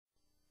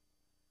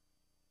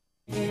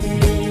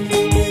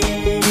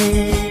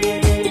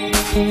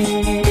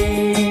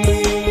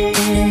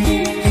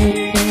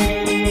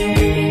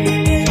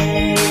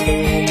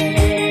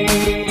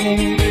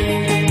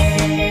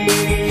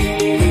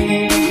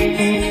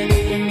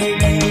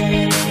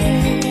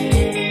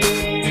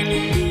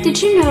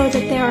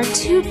are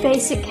two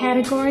basic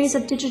categories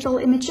of digital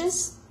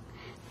images.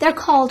 They're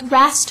called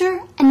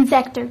raster and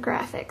vector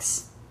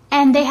graphics,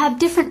 and they have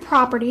different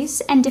properties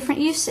and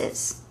different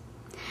uses.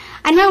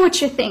 I know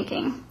what you're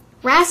thinking.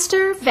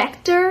 Raster,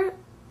 vector,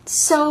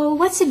 so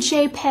what's a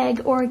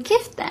JPEG or a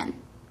GIF then?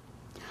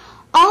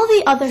 All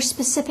the other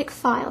specific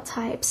file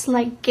types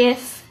like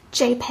GIF,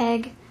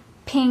 JPEG,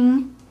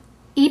 PNG,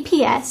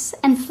 EPS,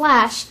 and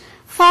Flash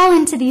fall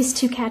into these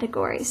two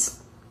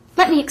categories.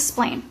 Let me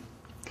explain.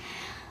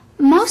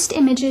 Most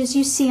images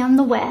you see on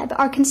the web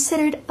are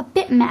considered a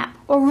bitmap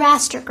or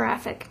raster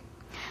graphic,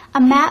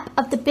 a map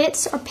of the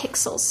bits or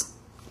pixels.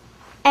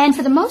 And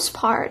for the most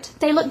part,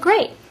 they look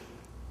great.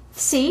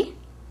 See?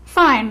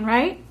 Fine,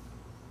 right?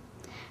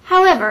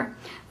 However,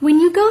 when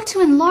you go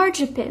to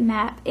enlarge a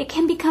bitmap, it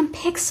can become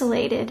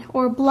pixelated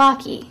or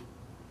blocky.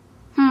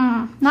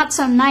 Not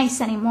so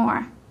nice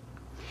anymore.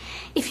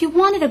 If you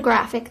wanted a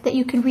graphic that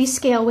you could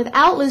rescale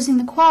without losing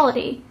the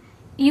quality,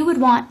 you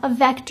would want a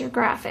vector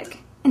graphic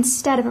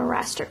instead of a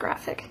raster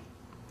graphic.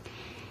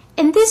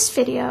 In this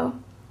video,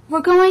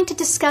 we're going to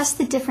discuss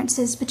the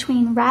differences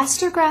between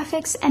raster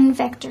graphics and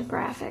vector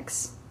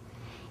graphics.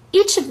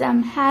 Each of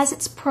them has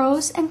its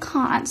pros and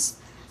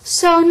cons,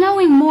 so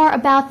knowing more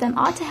about them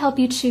ought to help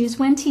you choose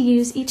when to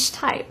use each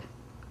type.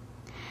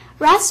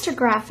 Raster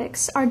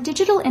graphics are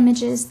digital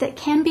images that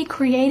can be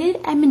created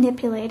and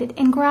manipulated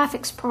in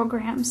graphics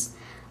programs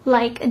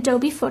like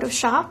Adobe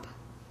Photoshop,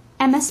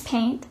 MS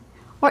Paint,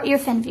 or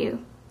IrfanView.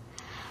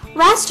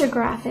 Raster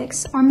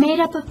graphics are made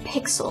up of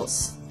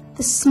pixels,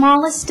 the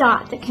smallest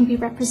dot that can be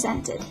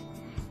represented,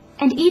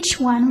 and each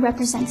one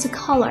represents a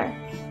color.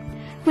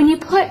 When you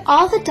put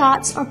all the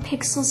dots or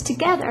pixels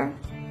together,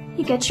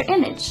 you get your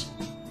image.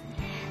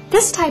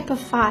 This type of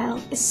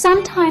file is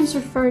sometimes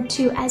referred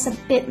to as a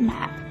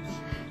bitmap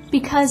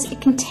because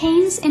it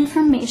contains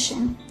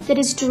information that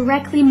is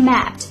directly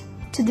mapped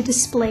to the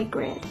display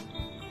grid.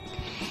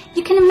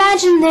 You can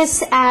imagine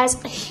this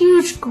as a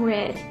huge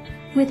grid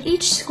with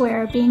each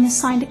square being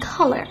assigned a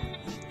color.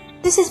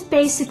 This is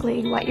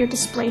basically what your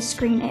display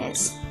screen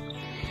is.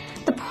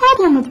 The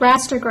problem with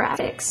raster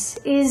graphics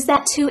is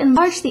that to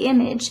enlarge the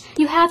image,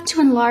 you have to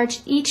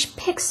enlarge each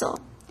pixel,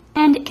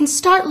 and it can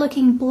start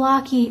looking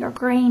blocky or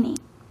grainy.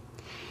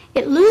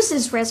 It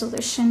loses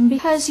resolution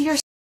because you're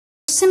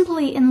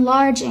simply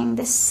enlarging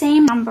the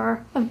same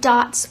number of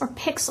dots or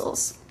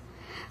pixels.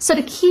 So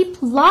to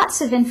keep lots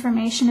of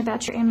information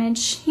about your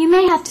image, you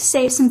may have to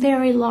save some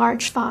very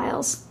large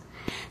files.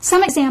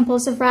 Some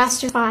examples of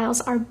raster files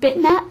are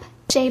bitmap,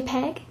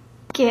 JPEG,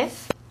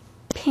 GIF,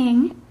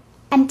 PNG,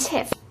 and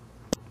TIFF.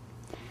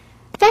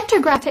 Vector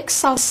graphics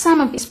solve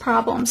some of these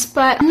problems,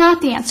 but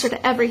not the answer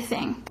to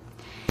everything.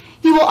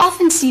 You will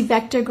often see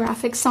vector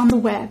graphics on the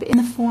web in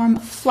the form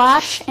of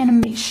Flash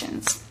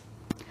animations.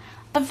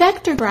 A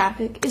vector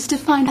graphic is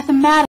defined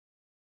mathematically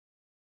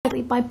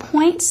by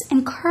points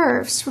and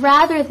curves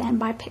rather than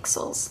by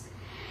pixels.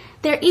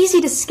 They're easy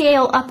to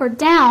scale up or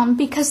down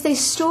because they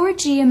store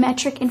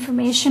geometric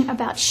information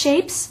about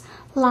shapes,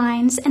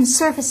 lines, and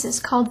surfaces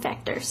called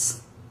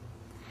vectors.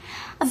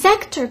 A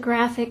vector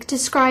graphic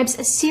describes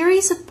a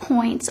series of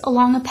points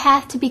along a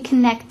path to be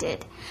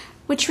connected,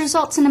 which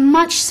results in a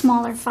much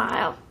smaller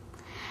file.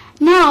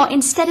 Now,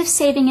 instead of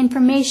saving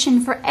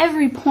information for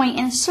every point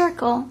in a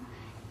circle,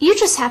 you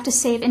just have to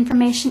save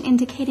information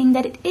indicating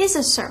that it is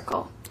a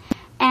circle,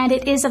 and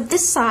it is of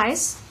this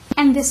size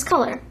and this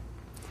color.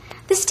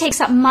 This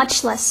takes up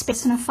much less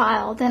space in a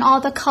file than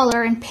all the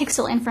color and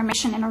pixel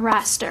information in a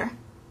raster.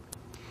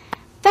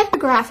 Vector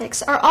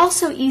graphics are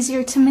also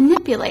easier to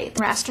manipulate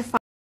than raster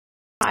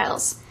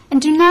files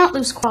and do not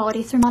lose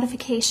quality through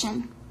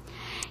modification.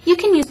 You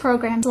can use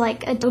programs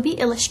like Adobe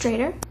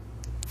Illustrator,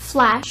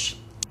 Flash,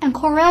 and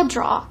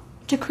CorelDRAW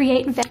to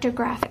create vector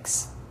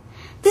graphics.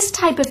 This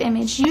type of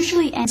image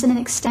usually ends in an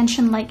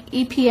extension like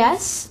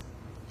EPS,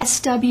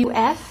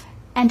 SWF,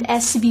 and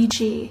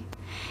SVG.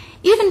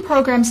 Even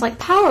programs like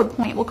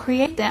PowerPoint will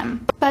create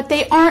them, but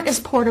they aren't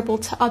as portable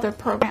to other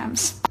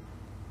programs.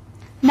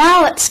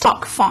 Now let's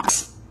talk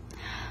fonts.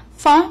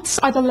 Fonts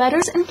are the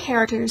letters and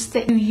characters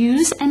that you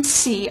use and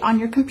see on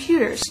your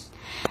computers.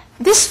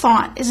 This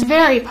font is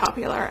very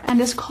popular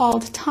and is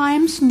called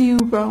Times New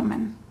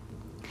Roman.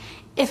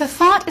 If a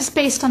font is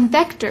based on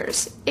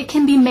vectors, it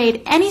can be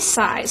made any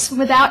size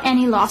without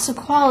any loss of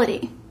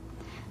quality.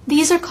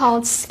 These are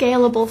called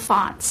scalable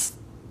fonts.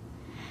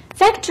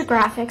 Vector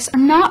graphics are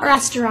not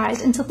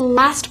rasterized until the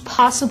last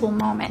possible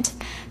moment,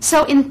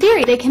 so in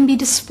theory they can be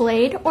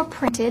displayed or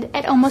printed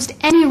at almost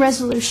any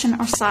resolution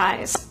or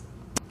size.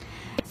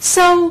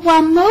 So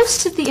while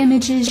most of the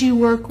images you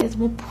work with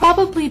will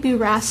probably be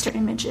raster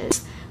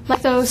images,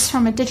 like those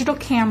from a digital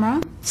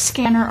camera,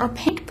 scanner, or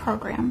paint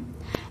program,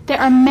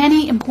 there are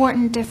many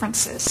important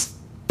differences.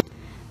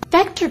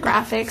 Vector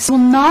graphics will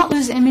not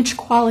lose image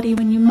quality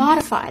when you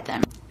modify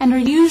them, and are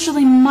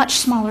usually much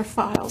smaller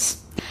files.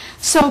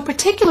 So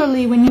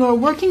particularly when you are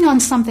working on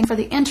something for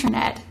the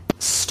internet,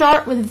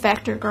 start with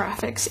vector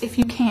graphics if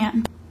you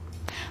can.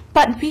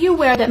 But be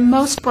aware that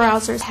most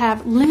browsers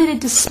have limited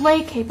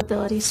display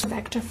capabilities for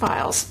vector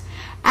files,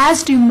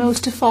 as do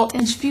most default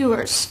image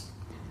viewers.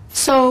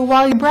 So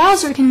while your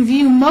browser can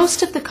view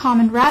most of the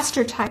common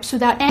raster types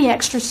without any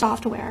extra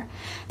software,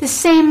 the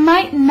same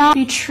might not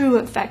be true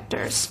of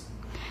vectors.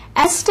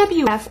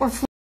 SWF or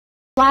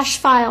Flash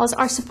files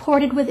are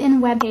supported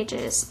within web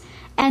pages,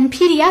 and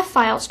PDF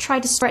files try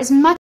to store as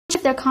much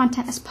of their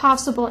content as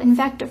possible in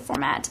vector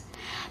format.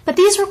 But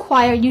these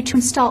require you to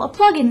install a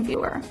plugin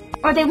viewer,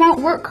 or they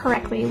won't work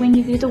correctly when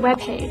you view the web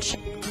page.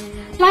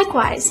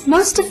 Likewise,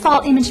 most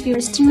default image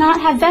viewers do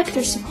not have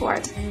vector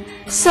support,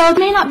 so it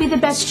may not be the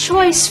best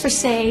choice for,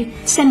 say,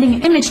 sending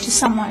an image to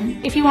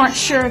someone if you aren't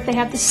sure if they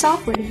have the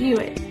software to view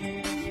it.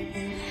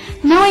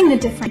 Knowing the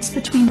difference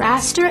between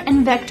raster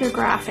and vector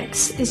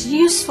graphics is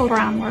useful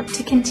groundwork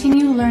to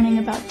continue learning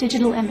about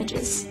digital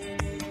images.